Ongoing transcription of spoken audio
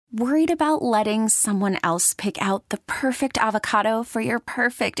Worried about letting someone else pick out the perfect avocado for your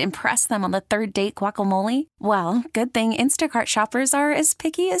perfect impress them on the third date guacamole? Well, good thing Instacart shoppers are as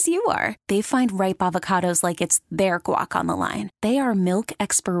picky as you are. They find ripe avocados like it's their guac on the line. They are milk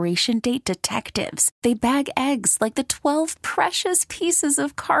expiration date detectives. They bag eggs like the 12 precious pieces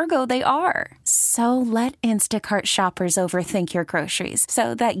of cargo they are. So let Instacart shoppers overthink your groceries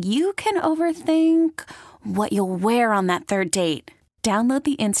so that you can overthink what you'll wear on that third date. Download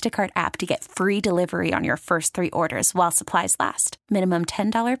the Instacart app to get free delivery on your first 3 orders while supplies last. Minimum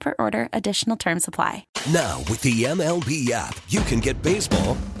 $10 per order. Additional terms apply. Now, with the MLB app, you can get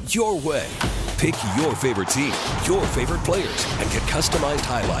baseball your way. Pick your favorite team, your favorite players, and get customized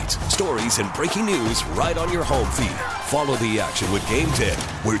highlights, stories, and breaking news right on your home feed. Follow the action with Game 10,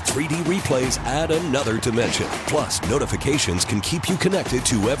 where 3D replays add another dimension. Plus, notifications can keep you connected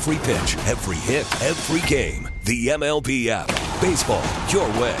to every pitch, every hit, every game. The MLB app. Baseball your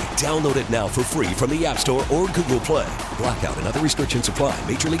way. Download it now for free from the App Store or Google Play. Blackout and other restrictions apply.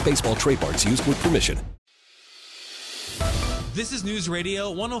 Major League Baseball trademarks used with permission. This is News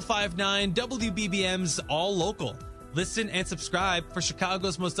Radio 105.9 WBBM's All Local. Listen and subscribe for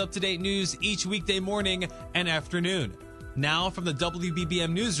Chicago's most up-to-date news each weekday morning and afternoon. Now from the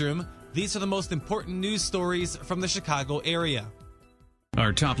WBBM Newsroom, these are the most important news stories from the Chicago area.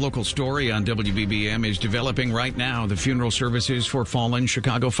 Our top local story on WBBM is developing right now. The funeral services for fallen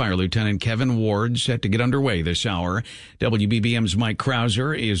Chicago Fire Lieutenant Kevin Ward set to get underway this hour. WBBM's Mike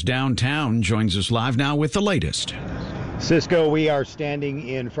Krauser is downtown, joins us live now with the latest. Cisco, we are standing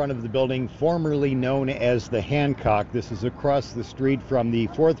in front of the building formerly known as the Hancock. This is across the street from the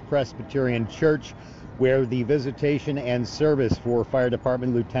 4th Presbyterian Church, where the visitation and service for Fire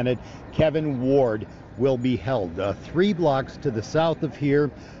Department Lieutenant Kevin Ward will be held. 3 blocks to the south of here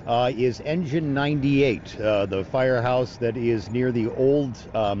is Engine 98, the firehouse that is near the old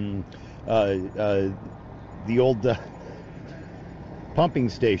pumping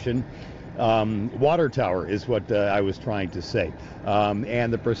station. Water tower is what I was trying to say.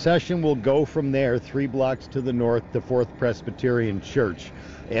 And the procession will go from there 3 blocks to the north to 4th Presbyterian Church.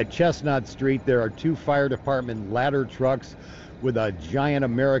 At Chestnut Street, there are 2 fire department ladder trucks with a giant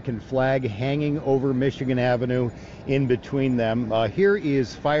American flag hanging over Michigan Avenue in between them. Here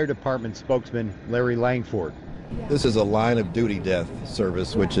is fire department spokesman Larry Langford. This is a line of duty death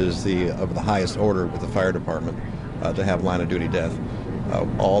service, which is of the highest order with the fire department to have line of duty death.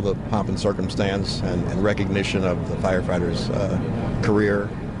 All the pomp and circumstance and recognition of the firefighter's career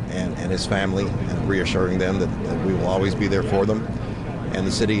and his family, and reassuring them that we will always be there for them. And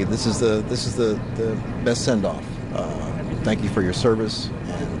the city, this is the best send-off. Thank you for your service,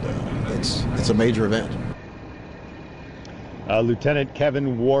 and it's a major event. Lieutenant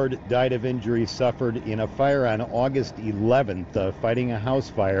Kevin Ward died of injuries suffered in a fire on August 11th, fighting a house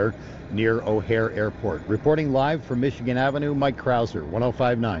fire near O'Hare Airport. Reporting live from Michigan Avenue, Mike Krauser,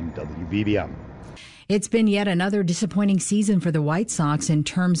 105.9 WBBM. It's been yet another disappointing season for the White Sox in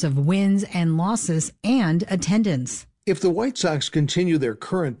terms of wins and losses and attendance. If the White Sox continue their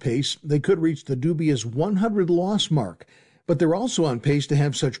current pace, they could reach the dubious 100-loss mark. But they're also on pace to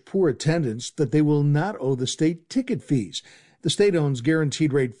have such poor attendance that they will not owe the state ticket fees. The state owns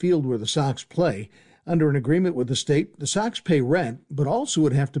Guaranteed Rate Field where the Sox play. Under an agreement with the state, the Sox pay rent, but also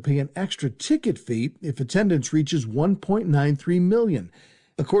would have to pay an extra ticket fee if attendance reaches 1.93 million.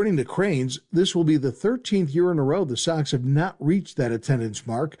 According to Cranes, this will be the 13th year in a row the Sox have not reached that attendance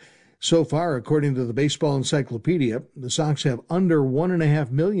mark. So far, according to the Baseball Encyclopedia, the Sox have under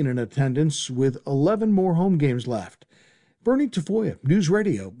 1.5 million in attendance with 11 more home games left. Bernie Tafoya, News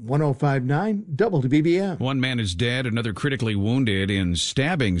Radio 105.9 WBBM. One man is dead, another critically wounded in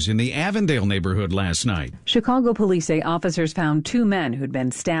stabbings in the Avondale neighborhood last night. Chicago police say officers found 2 men who'd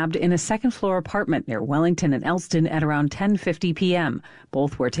been stabbed in a second-floor apartment near Wellington and Elston at around 10:50 p.m.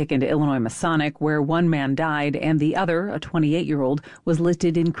 Both were taken to Illinois Masonic, where one man died and the other, a 28-year-old, was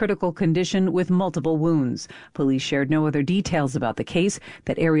listed in critical condition with multiple wounds. Police shared no other details about the case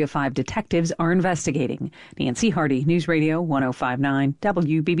that Area 5 detectives are investigating. Nancy Hardy, News Radio 105.9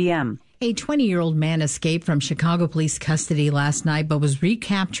 WBBM. A 20-year-old man escaped from Chicago police custody last night but was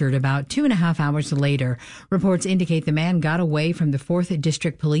recaptured about 2.5 hours later. Reports indicate the man got away from the 4th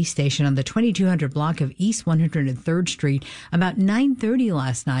District Police Station on the 2200 block of East 103rd Street about 9:30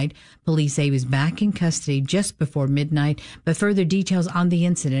 last night. Police say he was back in custody just before midnight, but further details on the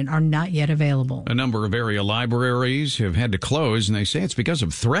incident are not yet available. A number of area libraries have had to close, and they say it's because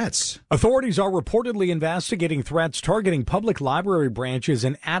of threats. Authorities are reportedly investigating threats targeting public library branches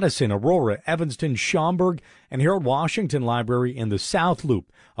in Addison, Aurora, Aurora, Evanston, Schaumburg, and Harold Washington Library in the South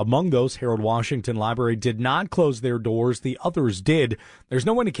Loop. Among those, Harold Washington Library did not close their doors. The others did. There's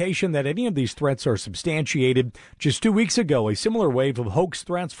no indication that any of these threats are substantiated. Just 2 weeks ago, a similar wave of hoax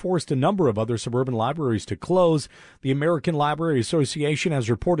threats forced a number of other suburban libraries to close. The American Library Association has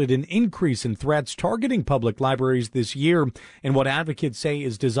reported an increase in threats targeting public libraries this year in what advocates say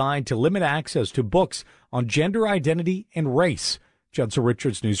is designed to limit access to books on gender identity and race. Judson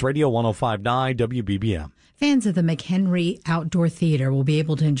Richards, News Radio 105.9 WBBM. Fans of the McHenry Outdoor Theater will be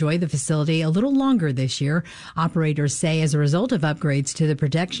able to enjoy the facility a little longer this year. Operators say as a result of upgrades to the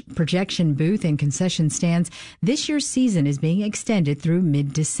projection booth and concession stands, this year's season is being extended through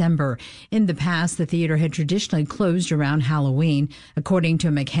mid-December. In the past, the theater had traditionally closed around Halloween. According to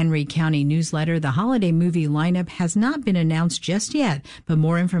a McHenry County newsletter, the holiday movie lineup has not been announced just yet, but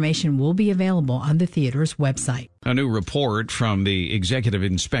more information will be available on the theater's website. A new report from the Executive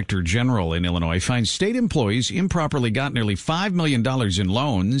Inspector General in Illinois finds state employees improperly got nearly $5 million in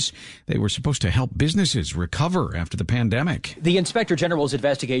loans. They were supposed to help businesses recover after the pandemic. The Inspector General's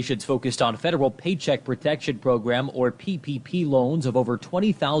investigations focused on Federal Paycheck Protection Program, or PPP, loans of over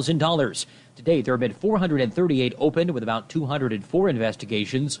 $20,000. To date, there have been 438 opened, with about 204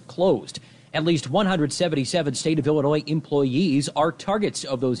 investigations closed. At least 177 state of Illinois employees are targets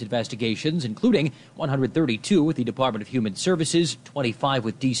of those investigations, including 132 with the Department of Human Services, 25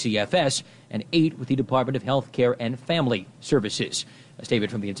 with DCFS, and 8 with the Department of Health Care and Family Services. A statement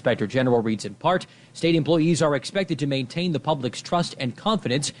from the Inspector General reads in part, state employees are expected to maintain the public's trust and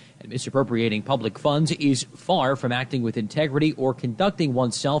confidence, and misappropriating public funds is far from acting with integrity or conducting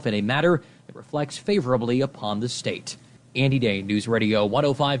oneself in a manner that reflects favorably upon the state. Andy Day, News Radio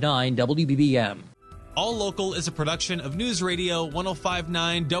 105.9 WBBM. All Local is a production of News Radio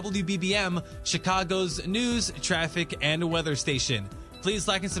 105.9 WBBM, Chicago's news, traffic, and weather station. Please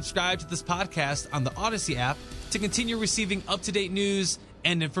like and subscribe to this podcast on the Odyssey app to continue receiving up-to-date news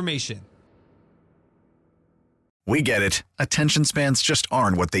and information. We get it. Attention spans just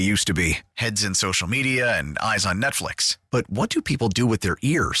aren't what they used to be. Heads in social media and eyes on Netflix. But what do people do with their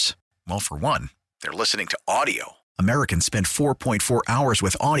ears? Well, for one, they're listening to audio. Americans spend 4.4 hours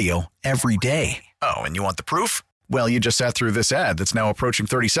with audio every day. Oh, and you want the proof? Well, you just sat through this ad that's now approaching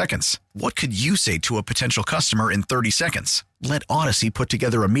 30 seconds. What could you say to a potential customer in 30 seconds? Let Odyssey put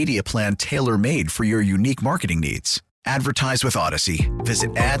together a media plan tailor-made for your unique marketing needs. Advertise with Odyssey.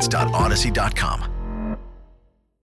 Visit ads.odyssey.com.